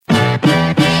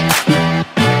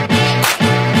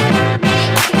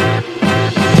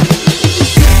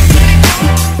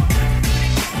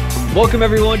Welcome,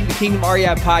 everyone, to the Kingdom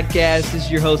REI podcast. This is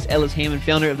your host, Ellis Hammond,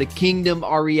 founder of the Kingdom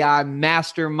REI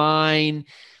Mastermind.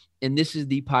 And this is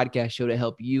the podcast show to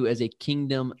help you as a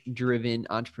kingdom-driven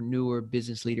entrepreneur,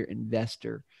 business leader,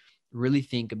 investor, really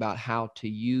think about how to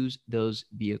use those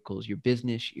vehicles, your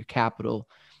business, your capital,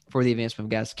 for the advancement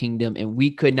of God's kingdom. And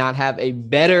we could not have a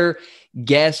better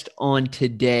guest on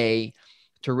today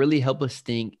to really help us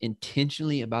think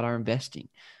intentionally about our investing.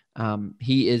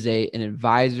 He is an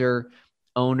advisor,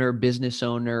 owner, business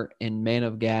owner, and man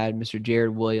of God, Mr.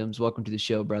 Jared Williams. Welcome to the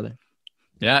show, brother.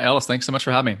 Yeah, Ellis, thanks so much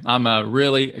for having me. I'm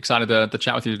really excited to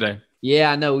chat with you today. Yeah,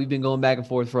 I know we've been going back and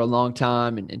forth for a long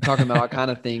time and talking about all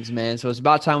kind of things, man. So it's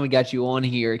about time we got you on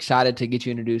here. Excited to get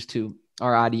you introduced to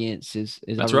our audience.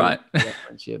 That's right,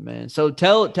 friendship, man. So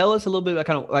tell us a little bit about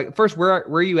kind of like first where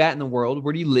are you at in the world?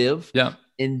 Where do you live? Yeah,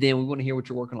 and then we want to hear what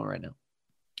you're working on right now.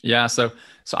 Yeah, so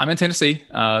I'm in Tennessee,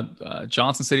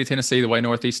 Johnson City, Tennessee, the way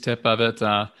northeast tip of it.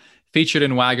 Featured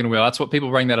in Wagon Wheel. That's what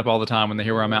people bring that up all the time when they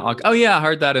hear where I'm at. Like, oh yeah, I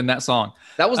heard that in that song.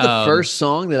 That was the first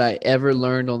song that I ever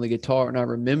learned on the guitar, and I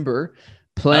remember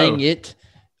playing it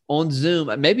on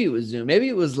Zoom. Maybe it was Zoom. Maybe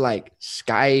it was like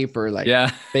Skype or like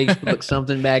Facebook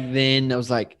something back then. I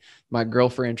was like my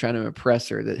girlfriend trying to impress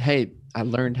her that, hey, I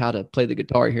learned how to play the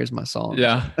guitar. Here's my song.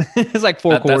 Yeah, it's like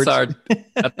four chords.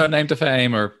 That's our name to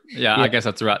fame, or I guess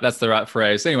that's the right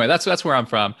phrase. Anyway, that's where I'm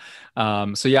from.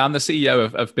 So yeah, I'm the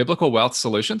CEO of Biblical Wealth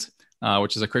Solutions,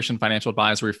 which is a Christian financial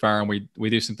advisory firm. We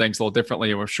do some things a little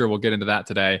differently, and we're sure we'll get into that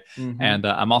today. Mm-hmm. And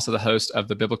I'm also the host of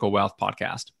the Biblical Wealth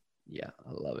podcast. Yeah,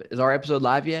 I love it. Is our episode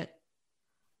live yet?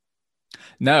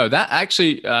 No, that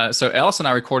actually, so Ellis and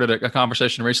I recorded a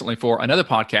conversation recently for another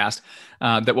podcast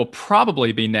that will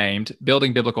probably be named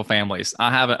Building Biblical Families. I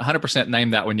haven't 100%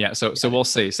 named that one yet. So we'll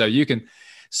see. So you can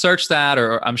search that,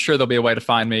 or I'm sure there'll be a way to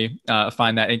find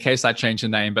that in case I change the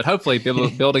name, but hopefully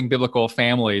Building Biblical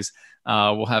Families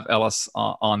will have Ellis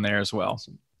on there as well.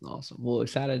 Awesome. Well,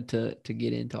 excited to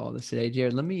get into all this today.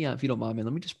 Jared, let me, if you don't mind, man,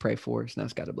 let me just pray for us. Now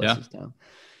it's got to bless us down.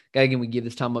 God, again, we give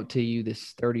this time up to you,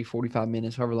 this 30, 45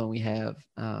 minutes, however long we have.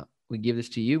 We give this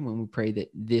to you when we pray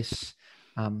that this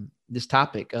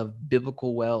topic of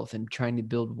biblical wealth and trying to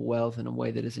build wealth in a way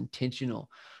that is intentional,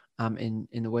 in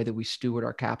the way that we steward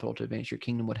our capital to advance your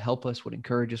kingdom would help us, would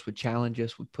encourage us, would challenge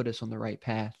us, would put us on the right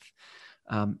path.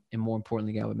 And more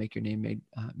importantly, God, would make your name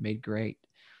made great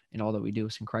in all that we do.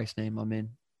 It's in Christ's name. Amen.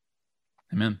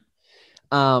 Amen.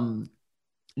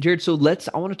 Jared, so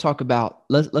I want to talk about,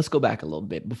 let's go back a little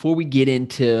bit before we get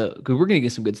into, because we're going to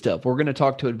get some good stuff. We're going to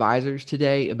talk to advisors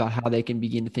today about how they can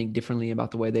begin to think differently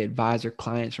about the way they advise their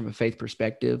clients from a faith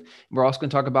perspective. We're also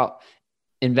going to talk about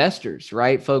investors,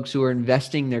 right? Folks who are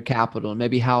investing their capital and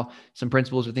maybe how some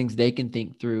principles or things they can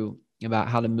think through about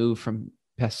how to move from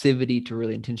passivity to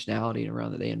really intentionality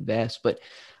around that they invest. But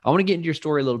I want to get into your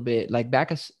story a little bit, like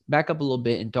back up a little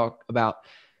bit and talk about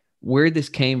where this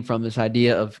came from, this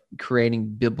idea of creating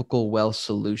biblical wealth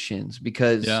solutions,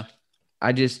 because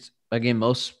again,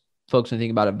 most folks when they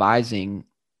think about advising,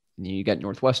 you got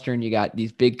Northwestern, you got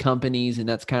these big companies, and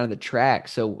that's kind of the track.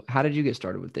 So how did you get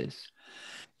started with this?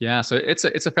 Yeah, so it's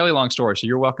a fairly long story. So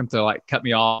you're welcome to like cut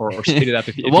me off or speed it up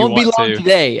if you want to. It won't be long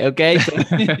today, okay?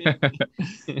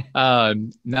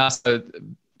 So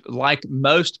like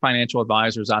most financial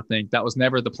advisors, I think that was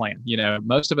never the plan.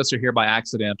 Most of us are here by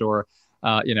accident, or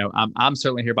I'm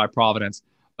certainly here by providence.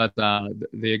 But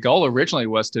the goal originally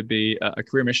was to be a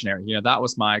career missionary. That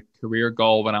was my career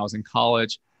goal when I was in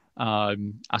college. I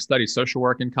studied social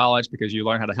work in college because you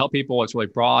learn how to help people. It's really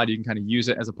broad. You can kind of use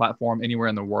it as a platform anywhere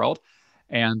in the world.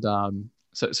 And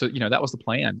so that was the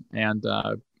plan. And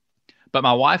but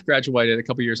my wife graduated a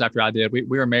couple of years after I did. We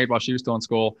were married while she was still in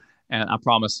school. And I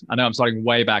promise, I know I'm starting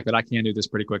way back, but I can do this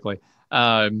pretty quickly.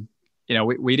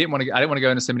 We didn't want to. I didn't want to go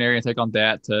into seminary and take on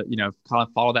debt to kind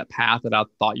of follow that path that I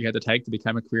thought you had to take to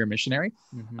become a career missionary.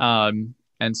 Mm-hmm.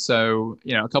 And so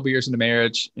a couple of years into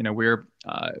marriage, we were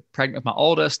pregnant with my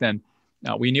oldest, and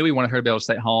we knew we wanted her to be able to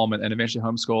stay at home and eventually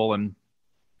homeschool. And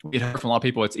we'd heard from a lot of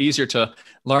people, it's easier to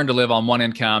learn to live on one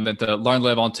income than to learn to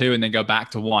live on two and then go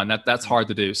back to one. That's hard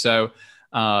to do. So,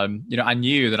 I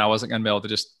knew that I wasn't going to be able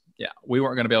to we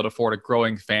weren't going to be able to afford a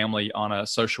growing family on a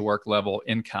social work level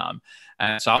income.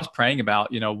 And so I was praying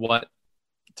about, what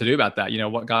to do about that,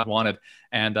 what God wanted.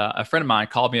 And a friend of mine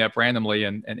called me up randomly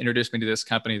and introduced me to this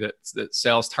company that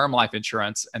sells term life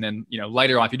insurance. And then,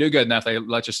 later on, if you do good enough, they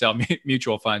let you sell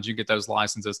mutual funds. You get those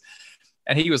licenses.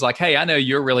 And he was like, hey, I know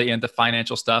you're really into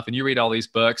financial stuff and you read all these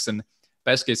books, and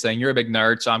basically saying you're a big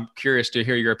nerd. So I'm curious to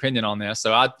hear your opinion on this.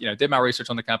 So I, did my research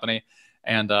on the company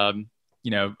and,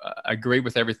 agreed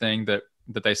with everything that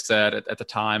they said at the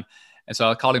time. And so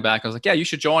I called him back. I was like, yeah, you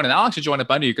should join. And I'll actually join up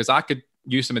under you because I could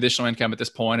use some additional income at this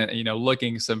point and,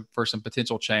 looking for some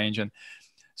potential change. And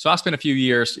so I spent a few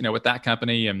years, with that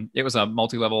company, and it was a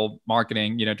multi-level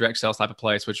marketing, direct sales type of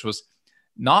place, which was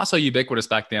not so ubiquitous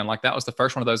back then. Like that was the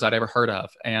first one of those I'd ever heard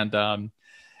of. And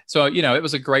so, it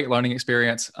was a great learning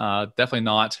experience. Definitely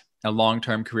not a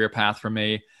long-term career path for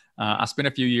me. I spent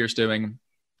a few years doing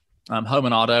home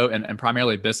and auto and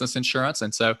primarily business insurance.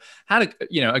 And so had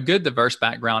a good diverse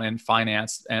background in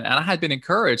finance. And I had been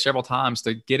encouraged several times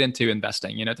to get into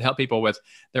investing, to help people with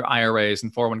their IRAs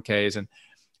and 401ks. And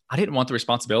I didn't want the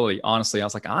responsibility. Honestly, I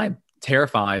was like, I'm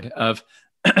terrified of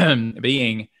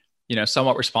being,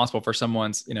 somewhat responsible for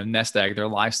someone's, nest egg, their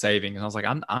life savings. And I was like,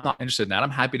 I'm not interested in that.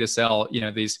 I'm happy to sell,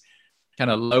 these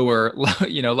kind of lower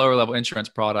level insurance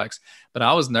products, but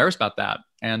I was nervous about that.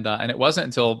 And it wasn't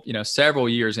until, several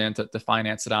years into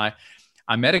finance that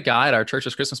I met a guy at our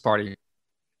church's Christmas party,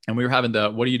 and we were having the,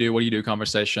 what do you do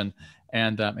conversation.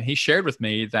 And he shared with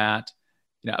me that,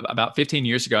 about 15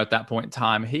 years ago at that point in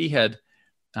time, he had,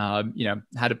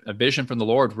 had a vision from the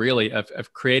Lord really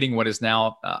of creating what is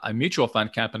now a mutual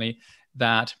fund company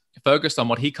that focused on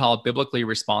what he called biblically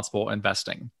responsible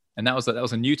investing. And that was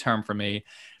a new term for me.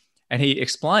 And he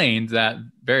explained that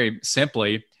very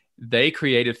simply, they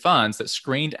created funds that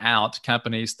screened out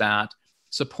companies that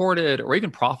supported or even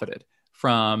profited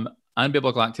from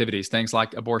unbiblical activities, things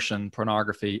like abortion,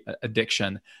 pornography,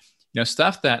 addiction,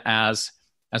 stuff that as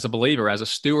a believer, as a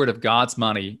steward of God's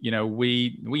money,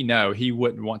 we know he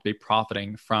wouldn't want to be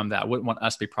profiting from that, wouldn't want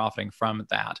us to be profiting from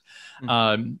that.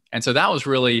 Mm-hmm. And so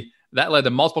that led to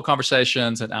multiple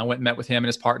conversations, and I went and met with him and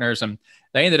his partners, and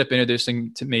they ended up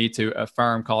introducing me to a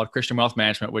firm called Christian Wealth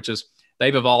Management, which is,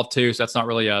 they've evolved too. So that's not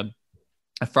really a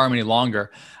firm any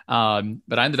longer.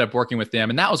 But I ended up working with them,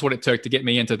 and that was what it took to get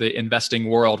me into the investing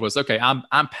world was, okay,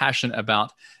 I'm passionate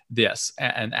about this.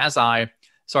 And as I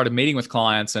started meeting with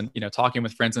clients and, talking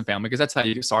with friends and family, because that's how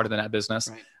you get started in that business.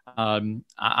 Right.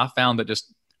 I found that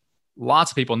just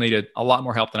lots of people needed a lot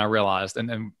more help than I realized.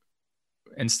 And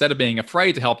instead of being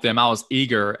afraid to help them, I was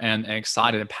eager and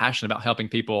excited and passionate about helping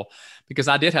people because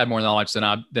I did have more knowledge than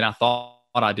I thought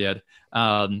I did.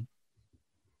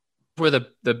 Where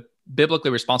the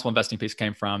biblically responsible investing piece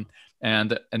came from.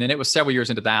 And then it was several years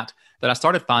into that I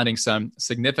started finding some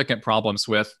significant problems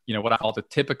with, what I call the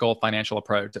typical financial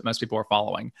approach that most people are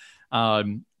following.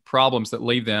 Problems that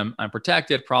leave them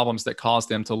unprotected, problems that cause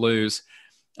them to lose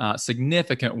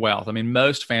significant wealth. I mean,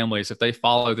 most families, if they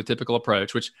follow the typical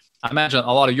approach, which I imagine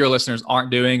a lot of your listeners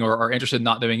aren't doing or are interested in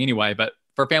not doing anyway, but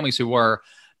for families who were,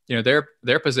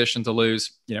 they're positioned to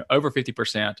lose, over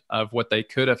 50% of what they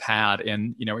could have had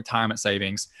in, retirement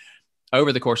savings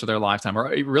over the course of their lifetime, or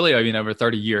really even over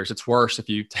 30 years. It's worse if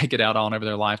you take it out on over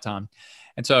their lifetime.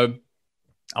 And so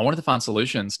I wanted to find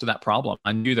solutions to that problem.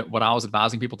 I knew that what I was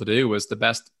advising people to do was the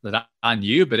best that I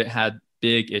knew, but it had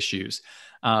big issues.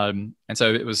 And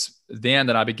so it was then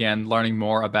that I began learning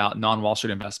more about non-Wall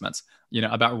Street investments,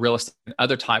 about real estate and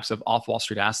other types of off Wall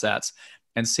Street assets,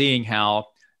 and seeing how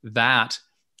that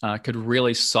could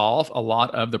really solve a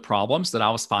lot of the problems that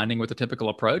I was finding with the typical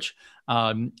approach.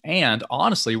 And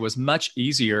honestly, was much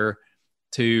easier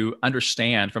to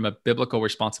understand from a biblical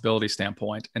responsibility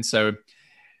standpoint. And so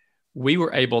we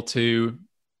were able to,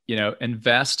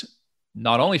 invest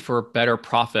not only for better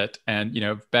profit and,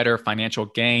 better financial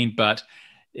gain, but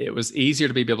it was easier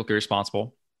to be biblically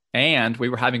responsible. And we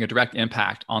were having a direct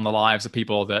impact on the lives of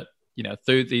people that,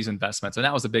 through these investments. And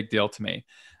that was a big deal to me.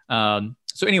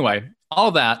 So anyway, all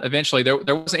of that, eventually there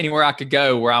wasn't anywhere I could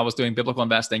go where I was doing biblical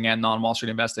investing and non-Wall Street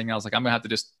investing. I was like, I'm going to have to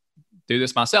just do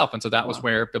this myself. And so that was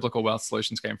where Biblical Wealth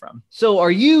Solutions came from. So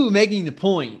are you making the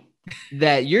point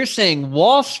that you're saying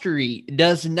Wall Street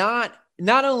not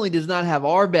only does not have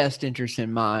our best interest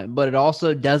in mind, but it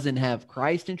also doesn't have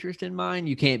Christ's interest in mind?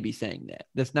 You can't be saying that.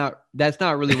 That's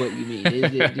not really what you mean,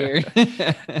 is it, Jared?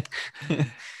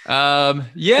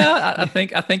 Yeah, I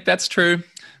think that's true.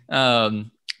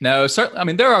 No, certainly. I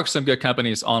mean, there are some good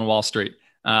companies on Wall Street.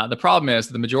 The problem is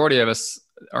the majority of us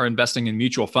are investing in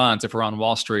mutual funds if we're on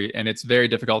Wall Street, and it's very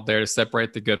difficult there to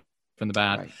separate the good from the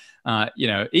bad. Right.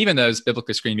 Even those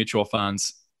biblically screened mutual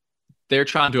funds, they're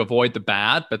trying to avoid the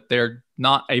bad, but they're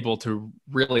not able to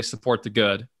really support the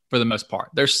good for the most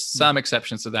part. There's some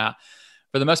exceptions to that.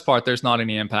 For the most part, there's not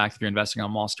any impact if you're investing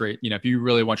on Wall Street. If you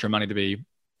really want your money to be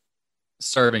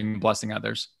serving, blessing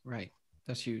others. Right.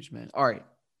 That's huge, man. All right.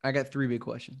 I got 3 big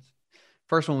questions.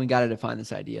 First one, we got to define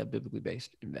this idea of biblically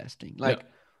based investing.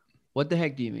 What the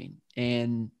heck do you mean?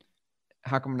 And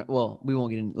how come, we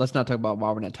won't get in, let's not talk about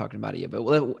why we're not talking about it yet, but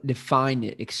we'll define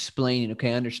it, explain it.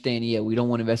 Okay. I understand. Yeah. We don't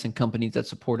want to invest in companies that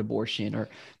support abortion or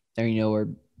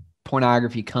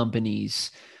pornography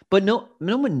companies, But no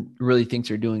one really thinks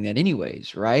they're doing that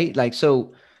anyways, right? Like,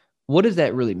 so what does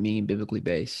that really mean, biblically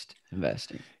based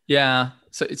investing? Yeah.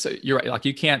 So you're right. Like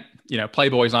you can't,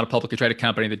 Playboy is not a publicly traded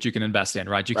company that you can invest in,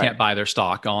 right? You Right. can't buy their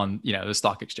stock on, the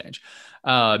stock exchange.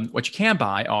 What you can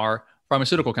buy are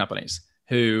pharmaceutical companies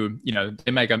who,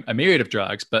 they make a myriad of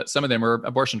drugs, but some of them are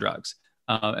abortion drugs.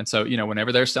 And so,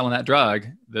 whenever they're selling that drug,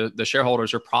 the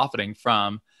shareholders are profiting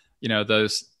from,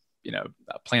 those,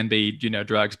 Plan B,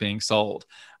 drugs being sold.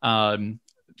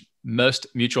 Most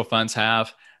mutual funds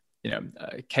have,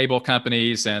 cable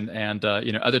companies and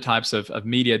other types of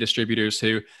media distributors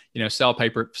who sell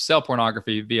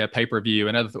pornography via pay-per-view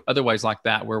and other ways like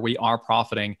that, where we are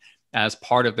profiting as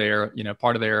part of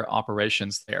their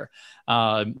operations there.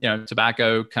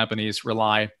 Tobacco companies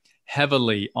rely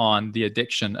heavily on the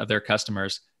addiction of their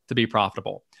customers to be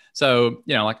profitable. So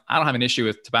like I don't have an issue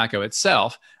with tobacco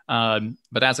itself,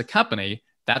 but as a company,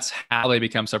 that's how they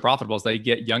become so profitable, is they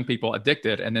get young people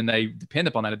addicted and then they depend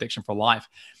upon that addiction for life.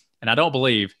 And I don't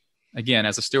believe, again,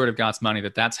 as a steward of God's money,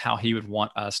 that that's how he would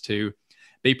want us to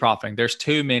be profiting. There's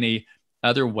too many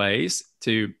other ways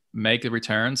to make the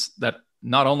returns that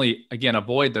not only, again,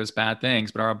 avoid those bad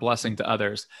things, but are a blessing to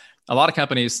others. A lot of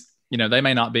companies, they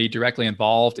may not be directly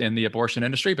involved in the abortion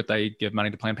industry, but they give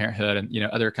money to Planned Parenthood and,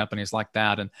 other companies like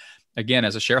that. And again,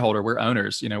 as a shareholder, we're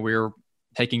owners, we're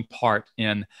taking part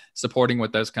in supporting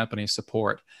what those companies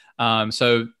support.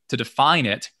 So to define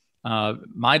it,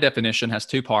 my definition has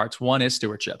two parts. One is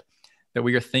stewardship, that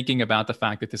we are thinking about the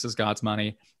fact that this is God's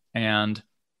money and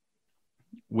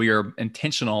we are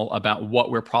intentional about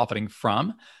what we're profiting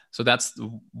from. So that's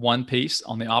one piece.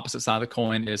 On the opposite side of the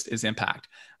coin is impact.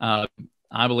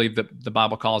 I believe that the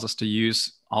Bible calls us to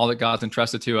use all that God's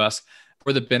entrusted to us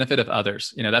for the benefit of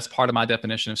others. That's part of my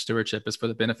definition of stewardship, is for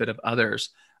the benefit of others.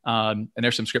 And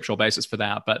there's some scriptural basis for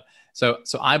that. But so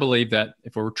I believe that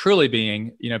if we're truly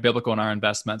being, biblical in our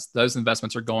investments, those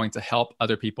investments are going to help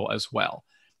other people as well.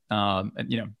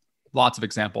 And lots of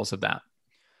examples of that.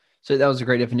 So that was a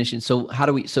great definition. So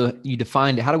so you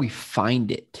defined it. How do we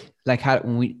find it? Like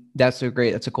that's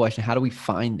a question. How do we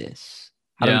find this?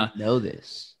 How do we know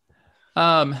this?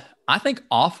 I think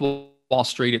off Wall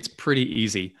Street, it's pretty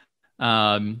easy.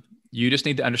 You just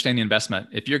need to understand the investment.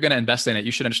 If you're going to invest in it,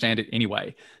 you should understand it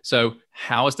anyway. So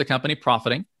how is the company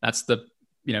profiting? That's the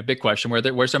big question.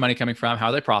 Where's their money coming from? How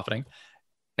are they profiting?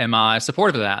 Am I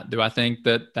supportive of that? Do I think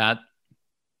that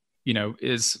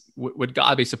would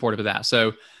God be supportive of that?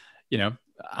 So,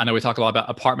 I know we talk a lot about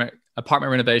apartment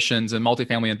renovations and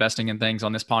multifamily investing and things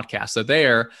on this podcast. So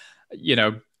there,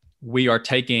 we are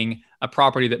taking a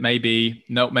property that maybe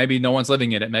no one's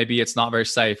living in it. Maybe it's not very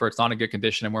safe or it's not in good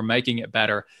condition, and we're making it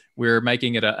better. We're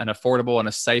making it an affordable and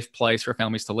a safe place for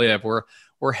families to live.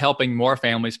 We're helping more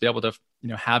families be able to,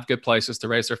 have good places to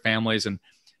raise their families and,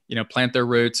 plant their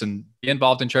roots and be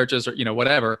involved in churches or,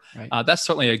 whatever. Right. That's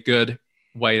certainly a good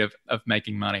way of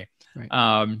making money. Right.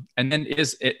 And then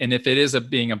if it is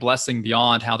being a blessing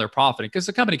beyond how they're profiting, because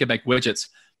the company could make widgets,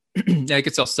 they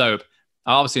could sell soap.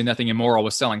 Obviously, nothing immoral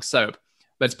with selling soap,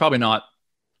 but it's probably not,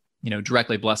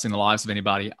 directly blessing the lives of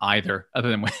anybody either, other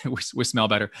than we smell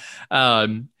better.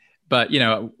 But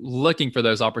looking for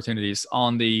those opportunities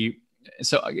on the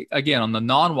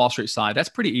non-Wall Street side, that's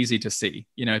pretty easy to see.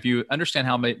 If you understand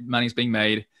how money's being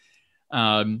made,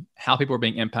 how people are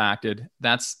being impacted,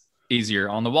 that's easier.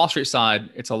 On the Wall Street side,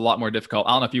 it's a lot more difficult.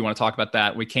 I don't know if you want to talk about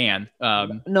that. We can.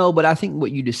 No, but I think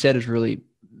what you just said is really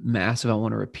massive. I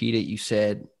want to repeat it. You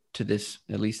said to this,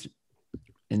 at least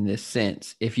in this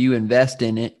sense, if you invest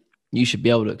in it, you should be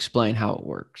able to explain how it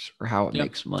works or how it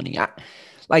makes money.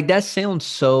 Like that sounds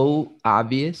so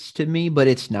obvious to me, but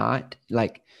it's not.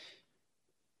 Like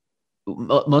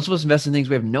most of us invest in things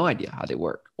we have no idea how they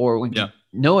work, or we have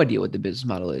no idea what the business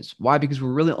model is. Why? Because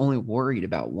we're really only worried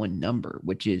about one number,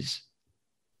 which is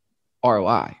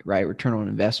ROI, right? Return on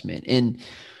investment.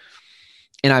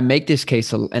 And I make this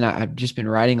case, and I've just been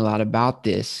writing a lot about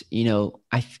this, and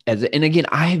again,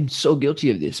 I am so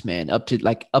guilty of this, man, up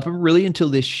really until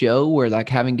this show, where like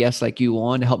having guests like you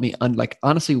on to help me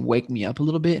honestly wake me up a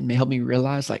little bit and may help me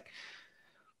realize like,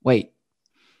 wait,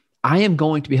 I am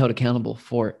going to be held accountable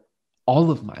for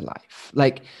all of my life.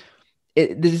 Like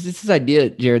this idea,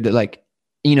 Jared, that like,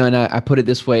 and I put it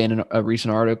this way in a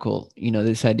recent article,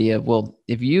 this idea of, well,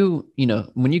 if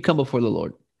when you come before the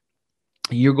Lord,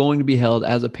 you're going to be held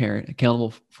as a parent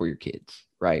accountable for your kids,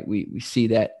 right? We see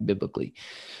that biblically.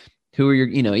 Who are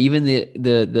your, even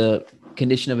the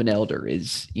condition of an elder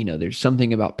is, there's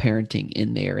something about parenting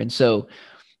in there. And so,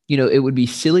 it would be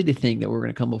silly to think that we're going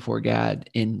to come before God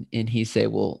and he say,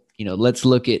 well, let's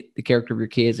look at the character of your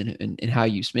kids and how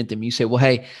you spent them. You say, well,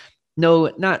 hey,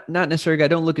 No, not necessarily.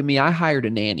 Don't look at me. I hired a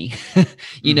nanny,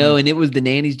 Mm-hmm. and it was the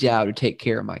nanny's job to take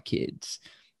care of my kids.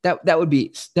 That would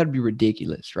be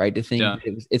ridiculous, right? To think Yeah.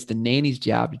 that it's the nanny's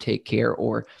job to take care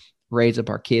or raise up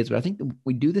our kids. But I think that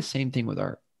we do the same thing with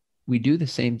our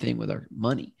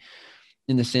money,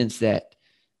 in the sense that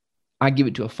I give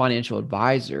it to a financial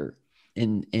advisor,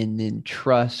 and then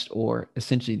trust, or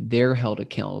essentially they're held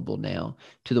accountable now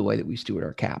to the way that we steward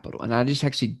our capital. And I just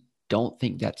actually don't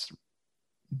think that's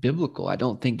biblical. I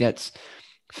don't think that's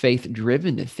faith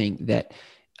driven to think that,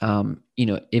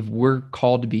 if we're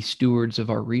called to be stewards of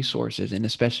our resources, and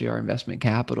especially our investment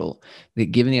capital,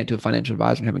 that giving it to a financial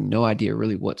advisor and having no idea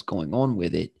really what's going on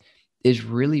with it is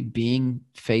really being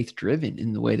faith driven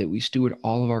in the way that we steward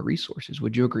all of our resources.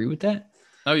 Would you agree with that?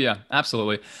 Oh yeah,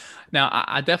 absolutely. Now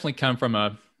I definitely come from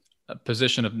a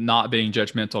position of not being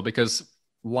judgmental because,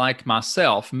 like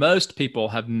myself, most people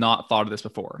have not thought of this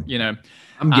before.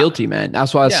 I'm I, guilty, man.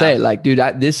 That's why I yeah, say, like, dude,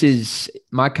 this is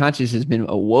my conscience has been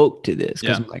awoke to this,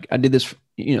 because yeah, I'm like, I did this,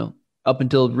 up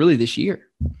until really this year.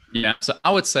 yeah. So I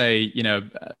would say,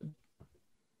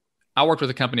 I worked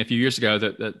with a company a few years ago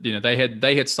that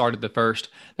they had started they've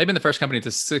been the first company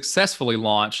to successfully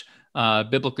launch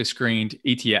biblically screened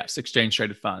ETFs, exchange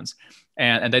traded funds,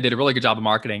 and they did a really good job of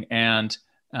marketing. And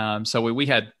so we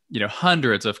had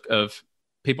hundreds of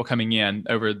people coming in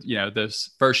over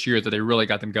this first year that they really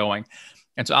got them going.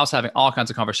 And so I was having all kinds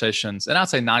of conversations, and I'd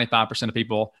say 95% of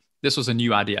people, this was a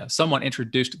new idea. Someone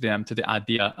introduced them to the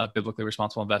idea of biblically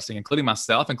responsible investing, including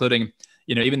myself, including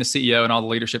even the CEO and all the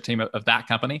leadership team of that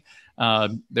company.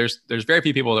 There's very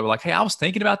few people that were like, "Hey, I was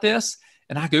thinking about this,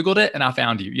 and I Googled it, and I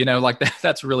found you." Like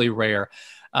that's really rare.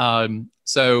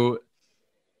 So,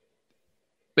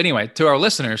 but anyway, to our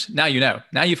listeners, now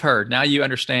now you've heard, now you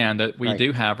understand that we Right.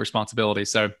 do have responsibility.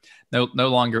 So no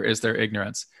longer is there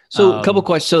ignorance. So a couple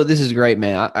questions. So this is great,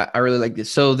 man. I really like this.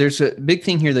 So there's a big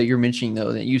thing here that you're mentioning,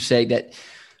 though, that you say that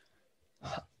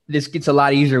this gets a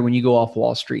lot easier when you go off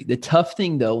Wall Street. The tough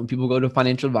thing, though, when people go to a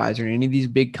financial advisor and any of these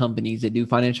big companies that do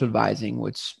financial advising,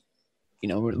 which, we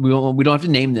don't have to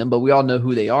name them, but we all know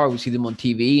who they are. We see them on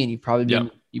TV, and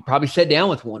Yep. you probably sat down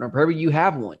with one, or probably you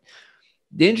have one.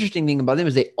 The interesting thing about them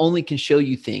is they only can show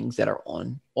you things that are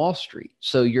on Wall Street.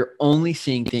 So you're only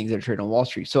seeing things that are traded on Wall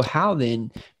Street. So how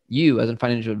then, you as a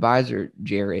financial advisor,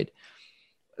 Jared,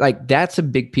 like, that's a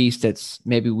big piece that's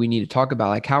maybe we need to talk about.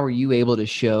 Like, how are you able to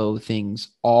show things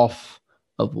off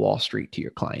of Wall Street to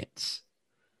your clients?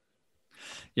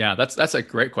 Yeah, that's a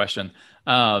great question.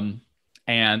 And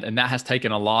that has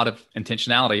taken a lot of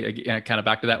intentionality. Again, kind of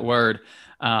back to that word.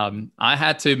 I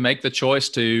had to make the choice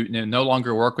to no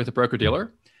longer work with a broker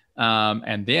dealer,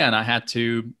 and then I had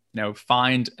to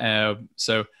find.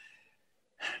 So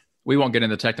we won't get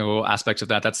into the technical aspects of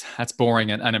that. That's boring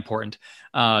and unimportant.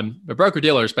 But broker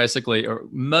dealers basically, or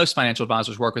most financial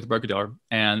advisors work with a broker dealer,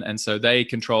 and so they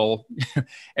control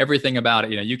everything about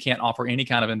it. You can't offer any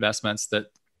kind of investments that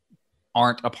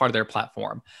aren't a part of their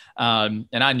platform. And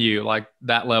I knew like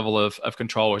that level of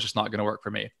control was just not going to work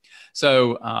for me.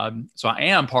 So I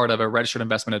am part of a registered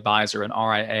investment advisor, an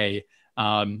RIA,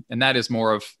 and that is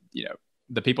more of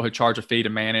the people who charge a fee to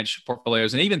manage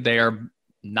portfolios, and even there,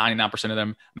 99% of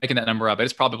them, making that number up,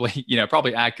 it's probably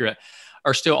probably accurate,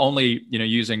 are still only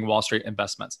using Wall Street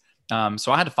investments.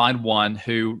 So I had to find one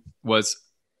who was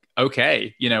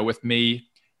okay, with me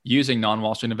using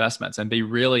non-Wall Street investments and be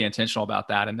really intentional about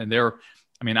that. And then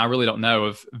I really don't know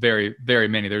of very, very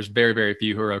many. There's very, very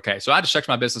few who are okay. So I had to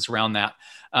structure my business around that.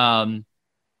 And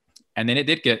then it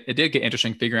did get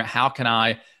interesting figuring out how can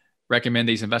I recommend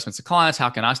these investments to clients?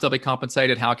 How can I still be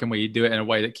compensated? How can we do it in a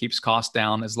way that keeps costs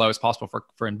down as low as possible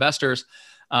for investors?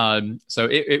 So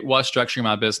it was structuring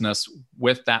my business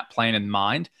with that plan in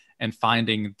mind and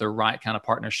finding the right kind of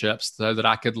partnerships so that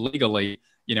I could legally,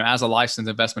 as a licensed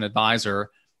investment advisor,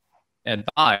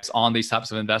 advise on these types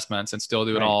of investments and still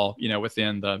do it all,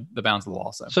 within the bounds of the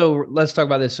law. So let's talk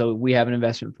about this. So we have an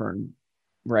investment firm,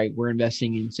 right? We're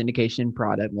investing in syndication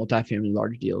product, multifamily,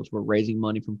 large deals. We're raising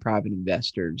money from private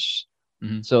investors.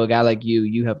 Mm-hmm. So a guy like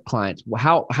you have clients.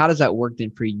 Well, how does that work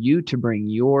then for you to bring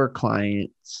your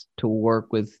clients to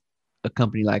work with a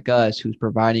company like us who's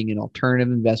providing an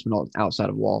alternative investment outside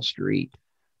of Wall Street?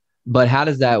 But how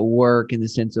does that work in the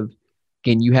sense of,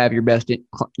 again, you have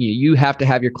you have to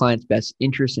have your client's best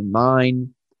interest in mind.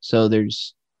 So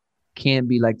can't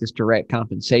be like this direct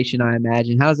compensation, I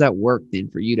imagine. How does that work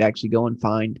then for you to actually go and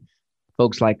find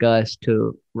folks like us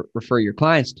to refer your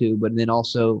clients to, but then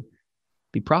also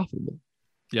be profitable?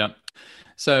 Yeah.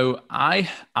 So I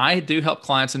do help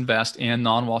clients invest in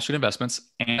non-Wall Street investments,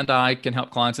 and I can help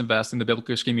clients invest in the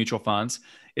biblically screened mutual funds.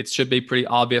 It should be pretty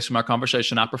obvious from our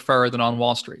conversation. I prefer the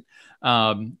non-Wall Street.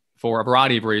 for a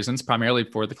variety of reasons, primarily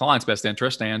for the client's best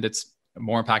interest, and it's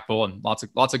more impactful and lots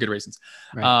of good reasons.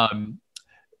 Right.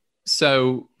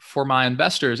 So for my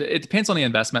investors, it depends on the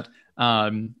investment.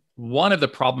 One of the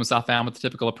problems I found with the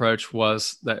typical approach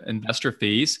was that investor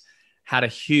fees had a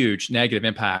huge negative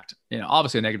impact.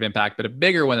 Obviously a negative impact, but a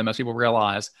bigger one than most people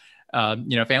realize.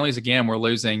 Families, again,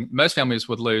 most families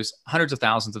would lose hundreds of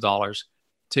thousands of dollars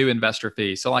to investor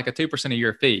fees. So like a 2% a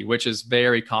year fee, which is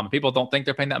very common. People don't think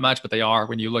they're paying that much, but they are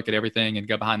when you look at everything and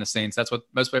go behind the scenes. That's what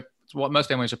most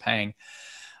families are paying.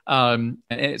 And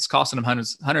it's costing them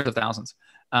hundreds of thousands.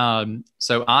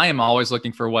 So I am always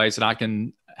looking for ways that I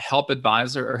can help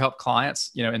advisor or help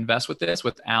clients, invest with this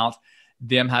without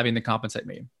them having to compensate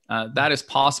me. That is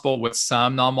possible with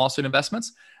some non-lawsuit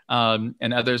investments,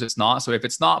 and others it's not. So if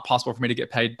it's not possible for me to get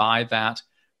paid by that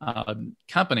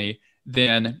company,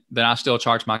 then I still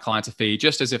charge my clients a fee,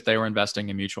 just as if they were investing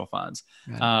in mutual funds.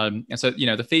 Right. And so,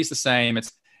 the fee's the same.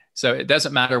 So it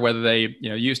doesn't matter whether they,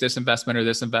 use this investment or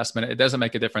this investment. It doesn't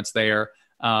make a difference there.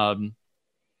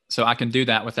 So I can do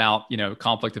that without,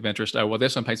 conflict of interest. Oh, well,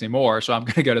 this one pays me more, so I'm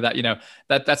going to go to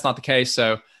that. That's not the case.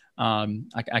 So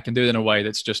I can do it in a way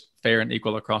that's just fair and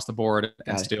equal across the board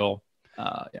and still,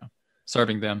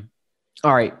 serving them.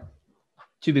 All right.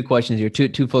 Two big questions here.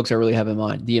 Two folks I really have in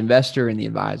mind: the investor and the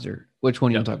advisor. Which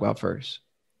one do you want to talk about first?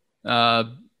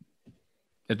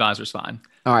 Advisor's fine.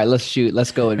 All right,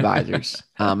 let's go advisors.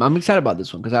 I'm excited about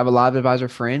this one because I have a lot of advisor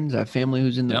friends. I have family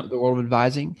who's in the world of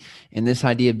advising, and this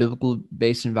idea of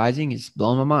biblical-based advising is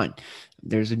blowing my mind.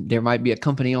 There might be a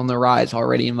company on the rise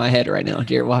already in my head right now,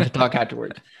 Jared. We'll have to talk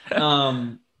afterwards.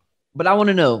 But I want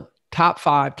to know top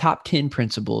 5, top 10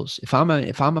 principles. If I'm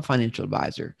a financial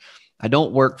advisor, I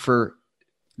don't work for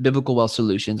Biblical Wealth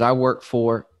Solutions. I work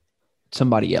for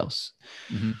somebody else.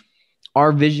 Mm-hmm.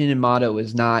 Our vision and motto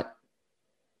is not,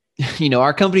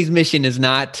 our company's mission is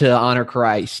not to honor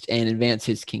Christ and advance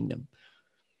his kingdom.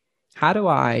 How do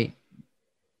I,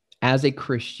 as a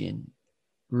Christian,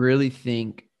 really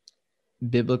think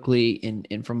biblically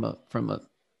and from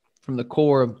the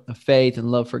core of faith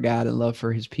and love for God and love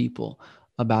for his people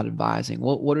about advising?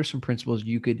 What are some principles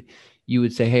you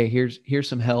would say, hey, here's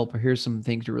some help, or here's some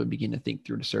things to really begin to think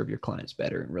through to serve your clients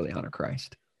better and really honor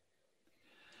Christ?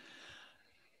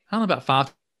 I don't know about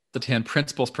 5 to 10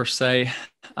 principles per se,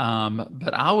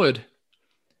 but I would,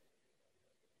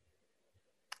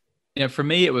 for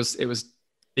me, it was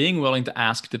being willing to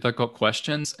ask difficult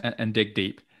questions and dig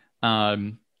deep,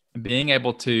 being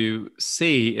able to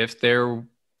see if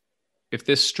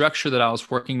this structure that I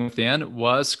was working within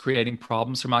was creating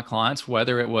problems for my clients,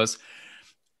 whether it was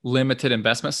limited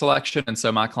investment selection, and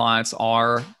so my clients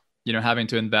are, having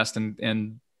to invest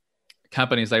in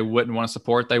companies they wouldn't want to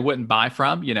support, they wouldn't buy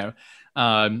from,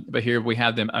 but here we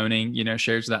have them owning,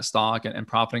 shares of that stock and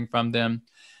profiting from them.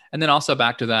 And then also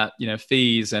back to that,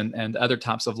 fees and other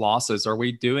types of losses. Are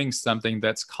we doing something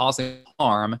that's causing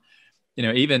harm,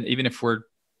 even if we're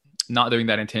not doing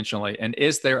that intentionally? And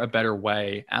is there a better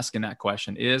way? Asking that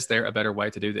question, is there a better way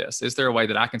to do this? Is there a way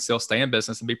that I can still stay in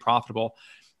business and be profitable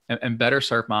and better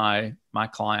serve my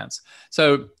clients?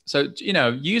 So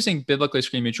using biblically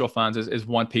screened mutual funds is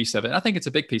one piece of it. And I think it's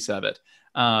a big piece of it.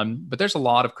 But there's a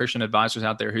lot of Christian advisors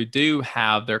out there who do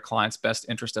have their clients' best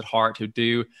interest at heart, who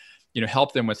do,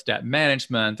 help them with debt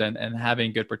management and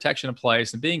having good protection in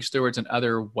place and being stewards in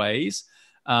other ways.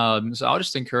 So I'll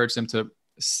just encourage them to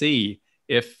see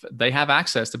if they have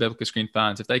access to biblically screened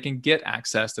funds, if they can get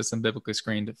access to some biblically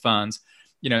screened funds,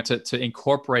 to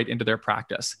incorporate into their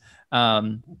practice.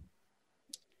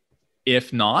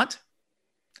 If not,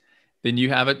 then you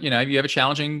have a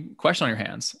challenging question on your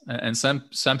hands. And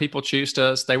some people choose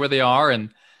to stay where they are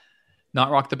and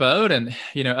not rock the boat. And,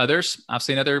 others, I've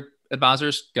seen other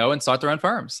advisors go and start their own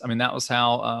firms. I mean, that was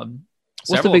how,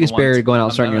 what's the biggest barrier to going out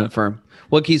and starting your own firm?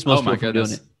 What keeps most people from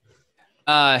doing it?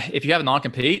 If you have a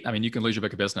non-compete, I mean, you can lose your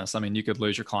book of business. I mean, you could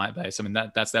lose your client base. I mean,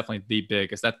 that's definitely the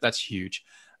biggest. That's huge.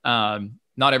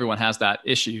 Not everyone has that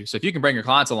issue. So if you can bring your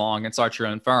clients along and start your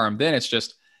own firm, then it's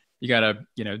just, you got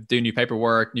to, do new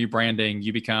paperwork, new branding.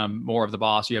 You become more of the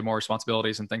boss. You have more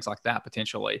responsibilities and things like that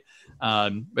potentially.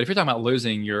 But if you're talking about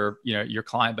losing your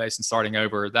client base and starting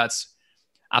over,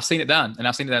 I've seen it done, and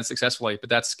I've seen it done successfully, but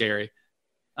that's scary.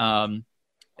 I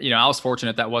was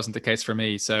fortunate that wasn't the case for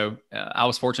me. So I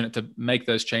was fortunate to make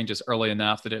those changes early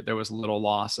enough that there was little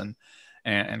loss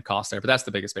and cost there, but that's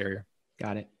the biggest barrier.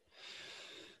 Got it.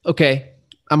 Okay.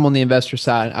 I'm on the investor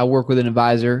side. I work with an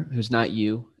advisor who's not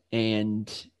you. And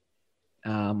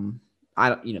I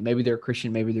don't, maybe they're a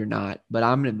Christian, maybe they're not, but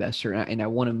I'm an investor and I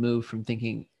want to move from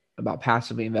thinking about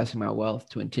passively investing my wealth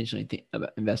to intentionally think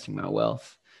about investing my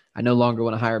wealth. I no longer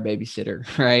want to hire a babysitter,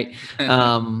 right?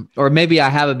 Or maybe I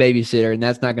have a babysitter and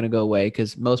that's not going to go away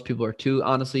because most people are too,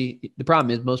 honestly, the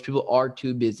problem is most people are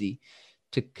too busy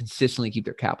to consistently keep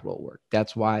their capital at work.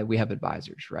 That's why we have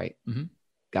advisors, right? Mm-hmm.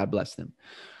 God bless them.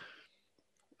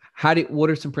 What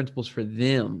are some principles for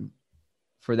them,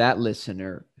 for that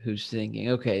listener who's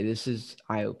thinking, okay, this is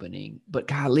eye-opening, but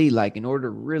golly, like in order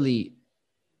to really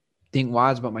think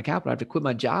wise about my capital, I have to quit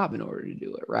my job in order to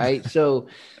do it, right? So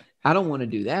I don't want to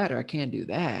do that, or I can't do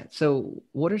that. So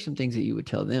what are some things that you would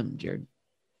tell them, Jared?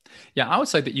 Yeah, I would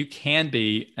say that you can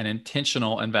be an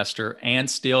intentional investor and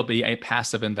still be a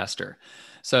passive investor.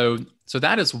 So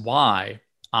that is why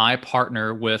I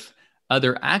partner with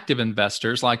other active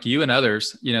investors like you and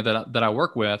others, that I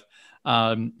work with,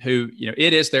 who,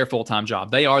 it is their full-time job.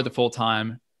 They are the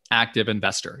full-time active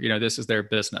investor. This is their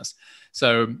business.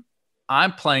 So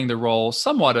I'm playing the role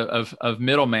somewhat of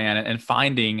middleman and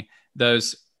finding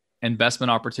those investment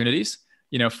opportunities,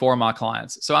 for my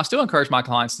clients. So I still encourage my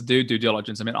clients to do due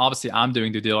diligence. I mean, obviously I'm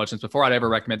doing due diligence before I'd ever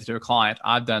recommend it to a client.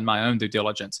 I've done my own due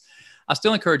diligence. I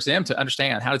still encourage them to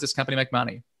understand, how does this company make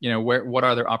money? What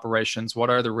are their operations? What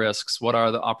are the risks? What are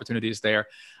the opportunities there?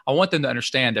 I want them to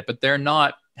understand it, but they're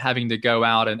not having to go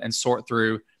out and sort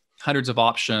through hundreds of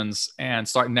options and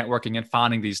start networking and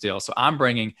finding these deals. So I'm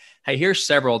bringing, hey, here's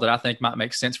several that I think might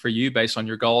make sense for you based on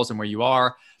your goals and where you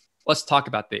are. Let's talk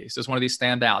about these. Does one of these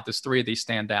stand out? Does three of these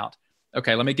stand out?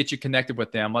 Okay, let me get you connected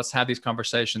with them. Let's have these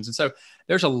conversations. And so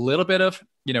there's a little bit of,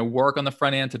 work on the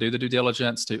front end to do the due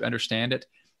diligence, to understand it.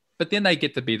 But then they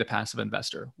get to be the passive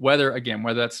investor, whether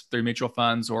that's through mutual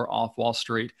funds or off Wall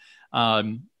Street.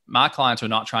 My clients are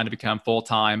not trying to become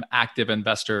full-time active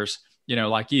investors,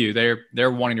 like you.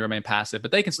 They're wanting to remain passive,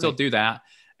 but they can still do that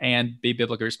and be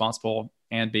biblically responsible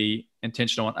and be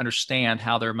intentional and understand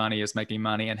how their money is making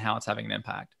money and how it's having an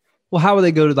impact. Well, how will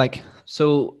they go to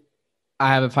so I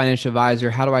have a financial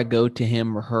advisor. How do I go to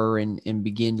him or her and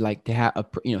begin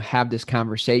to have this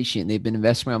conversation? They've been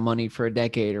investing my money for a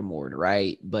decade or more,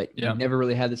 right? But you've never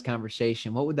really had this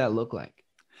conversation. What would that look like?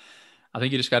 I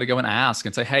think you just got to go and ask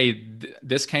and say, hey,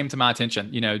 this came to my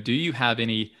attention. Do you have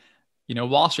any,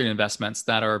 Wall Street investments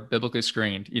that are biblically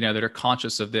screened, that are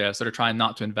conscious of this, that are trying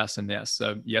not to invest in this?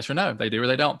 So yes or no, they do or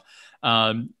they don't.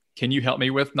 Can you help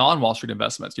me with non-Wall Street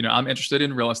investments? I'm interested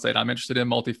in real estate. I'm interested in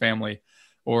multifamily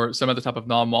or some other type of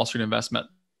non-Wall Street investment.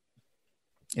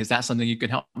 Is that something you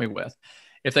can help me with?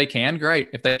 If they can, great.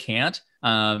 If they can't,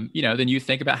 then you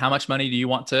think about how much money do you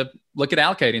want to look at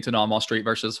allocating to non-Wall Street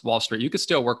versus Wall Street. You could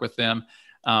still work with them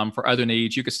for other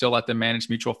needs. You could still let them manage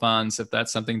mutual funds if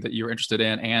that's something that you're interested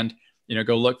in, and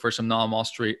go look for some non-Wall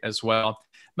Street as well.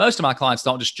 Most of my clients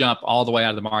don't just jump all the way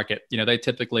out of the market. They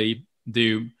typically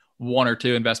do one or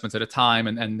two investments at a time,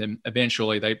 and then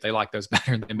eventually they like those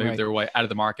better and they move their way out of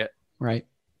the market. Right.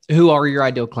 Who are your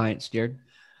ideal clients, Jared?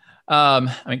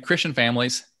 Christian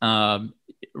families.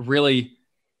 Really,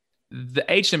 the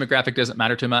age demographic doesn't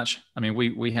matter too much.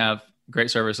 We have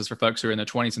great services for folks who are in their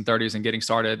 20s and 30s and getting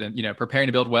started and, preparing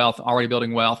to build wealth, already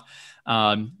building wealth.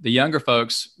 The younger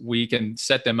folks, we can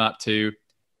set them up to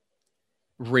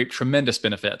reap tremendous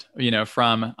benefit,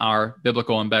 from our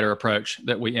biblical and better approach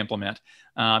that we implement.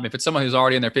 If it's someone who's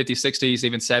already in their 50s, 60s,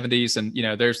 even 70s, and,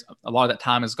 there's a lot of that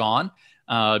time is gone,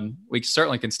 we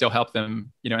certainly can still help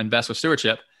them, invest with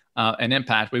stewardship and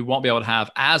impact. We won't be able to have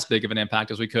as big of an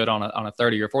impact as we could on a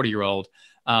 30 or 40-year-old.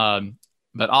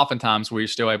 But oftentimes we're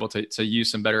still able to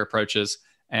use some better approaches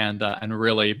and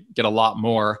really get a lot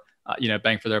more,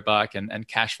 bang for their buck and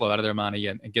cash flow out of their money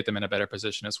and get them in a better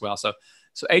position as well. So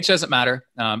age doesn't matter.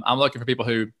 I'm looking for people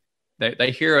who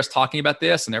they hear us talking about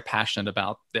this and they're passionate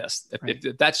about this.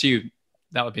 If that's you,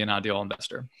 that would be an ideal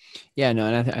investor. Yeah, no,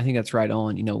 and I think that's right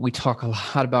on. We talk a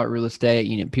lot about real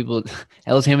estate. People,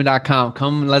 ellishammond.com,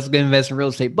 come, let's go invest in real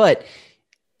estate. But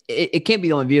it can't be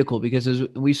the only vehicle because, as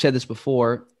we've said this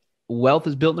before, wealth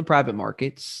is built in the private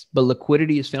markets, but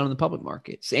liquidity is found in the public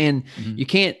markets. And you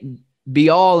can't be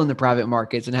all in the private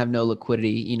markets and have no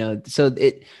liquidity. So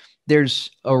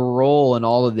there's a role in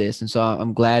all of this. And so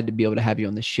I'm glad to be able to have you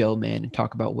on the show, man, and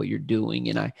talk about what you're doing.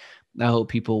 And I hope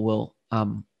people will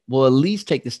at least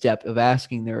take the step of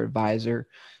asking their advisor,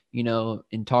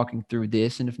 and talking through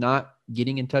this. And if not,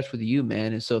 getting in touch with you,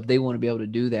 man. And so if they want to be able to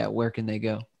do that, where can they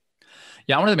go?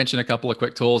 Yeah, I wanted to mention a couple of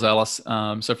quick tools, Ellis.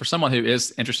 So for someone who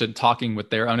is interested in talking with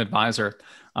their own advisor,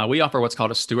 we offer what's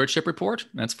called a stewardship report.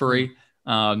 That's free.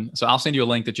 So I'll send you a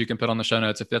link that you can put on the show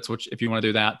notes if you want to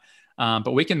do that.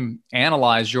 But we can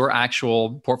analyze your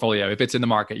actual portfolio if it's in the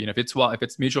market. If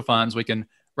it's mutual funds, we can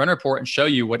run a report and show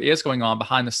you what is going on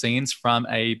behind the scenes from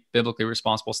a biblically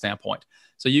responsible standpoint.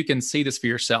 So you can see this for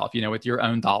yourself, with your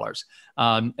own dollars.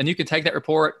 And you can take that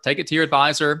report, take it to your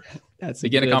advisor,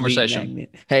 begin a conversation.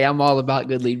 Hey, I'm all about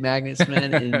good lead magnets,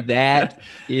 man. And that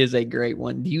is a great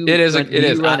one.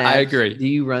 I agree. Do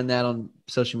you run that on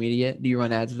social media? Do you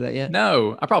run ads of that yet?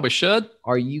 No, I probably should.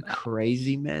 Are you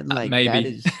crazy, man? Like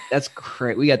maybe. That's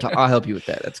great. We got to talk. I'll help you with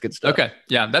that. That's good stuff. Okay.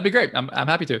 Yeah, that'd be great. I'm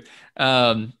happy to.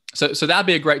 So that'd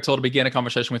be a great tool to begin a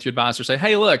conversation with your advisor. Say,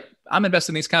 hey, look, I'm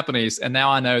investing in these companies, and now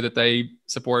I know that they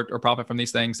support or profit from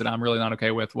these things that I'm really not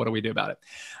okay with. What do we do about it?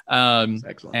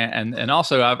 Excellent. And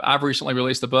also, I've recently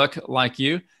released a book like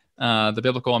you, The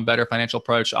Biblical and Better Financial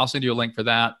Approach. I'll send you a link for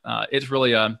that. It's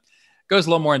really goes a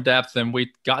little more in depth than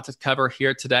we got to cover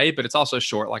here today, but it's also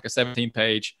short, like a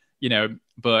 17-page,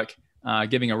 book,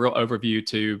 giving a real overview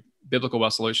to biblical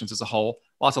wealth solutions as a whole.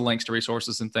 Lots of links to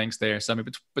resources and things there. So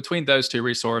between those two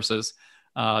resources,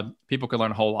 people can learn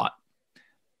a whole lot.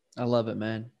 I love it,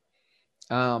 man.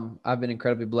 I've been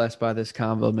incredibly blessed by this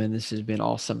convo, man. This has been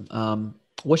awesome.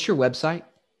 What's your website?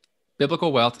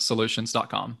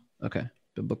 biblicalwealthsolutions.com. Okay.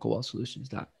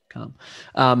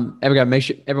 biblicalwealthsolutions.com. Everyone make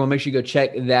sure you go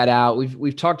check that out.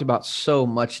 We've talked about so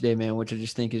much today, man, which I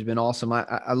just think has been awesome.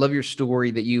 I love your story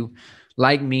that you,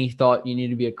 like me, thought you needed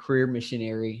to be a career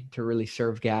missionary to really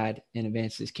serve God and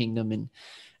advance his kingdom. And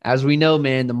as we know,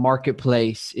 man, the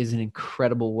marketplace is an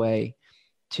incredible way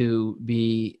to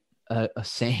be a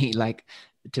saint, like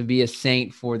to be a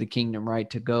saint for the kingdom, right?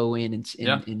 To go in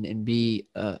and be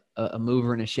a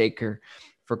mover and a shaker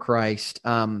for Christ.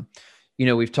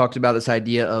 We've talked about this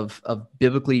idea of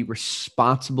biblically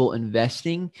responsible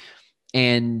investing.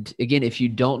 And again, if you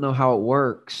don't know how it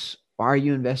works, why are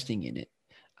you investing in it?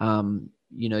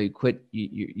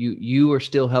 You are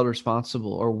still held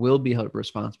responsible, or will be held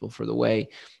responsible for the way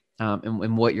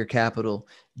and what your capital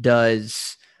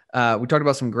does. We talked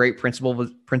about some great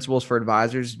principles for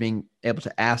advisors, being able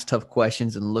to ask tough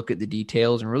questions and look at the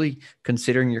details and really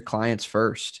considering your clients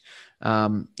first.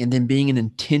 And then being an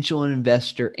intentional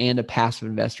investor and a passive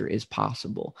investor is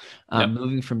possible.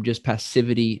 Moving from just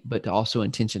passivity, but to also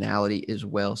intentionality as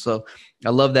well. So I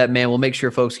love that, man. We'll make sure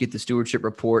folks get the stewardship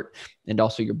report and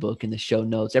also your book in the show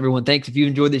notes. Everyone, thanks. If you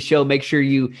enjoyed this show, make sure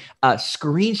you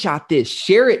screenshot this,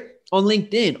 share it on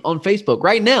LinkedIn, on Facebook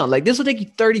right now. Like, this will take you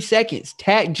 30 seconds.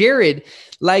 Tag Jared,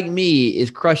 like me, is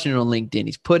crushing it on LinkedIn.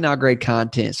 He's putting out great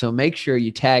content. So make sure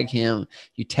you tag him,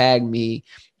 you tag me.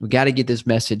 We got to get this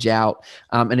message out.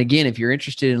 And again, if you're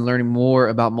interested in learning more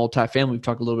about multifamily, we've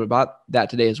talked a little bit about that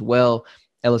today as well.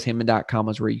 ellishammond.com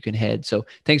is where you can head. So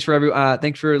thanks for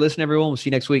listening, everyone. We'll see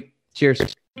you next week. Cheers.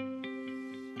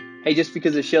 Hey, just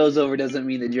because the show's over doesn't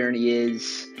mean the journey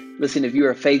is. Listen, if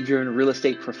you're a faith-driven real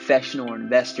estate professional or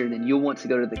investor, then you'll want to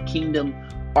go to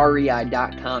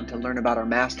thekingdomrei.com to learn about our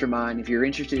mastermind. If you're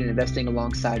interested in investing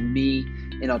alongside me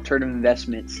in alternative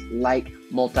investments like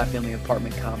multifamily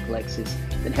apartment complexes,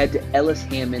 then head to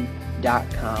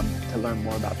ellishammond.com to learn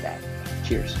more about that.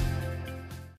 Cheers.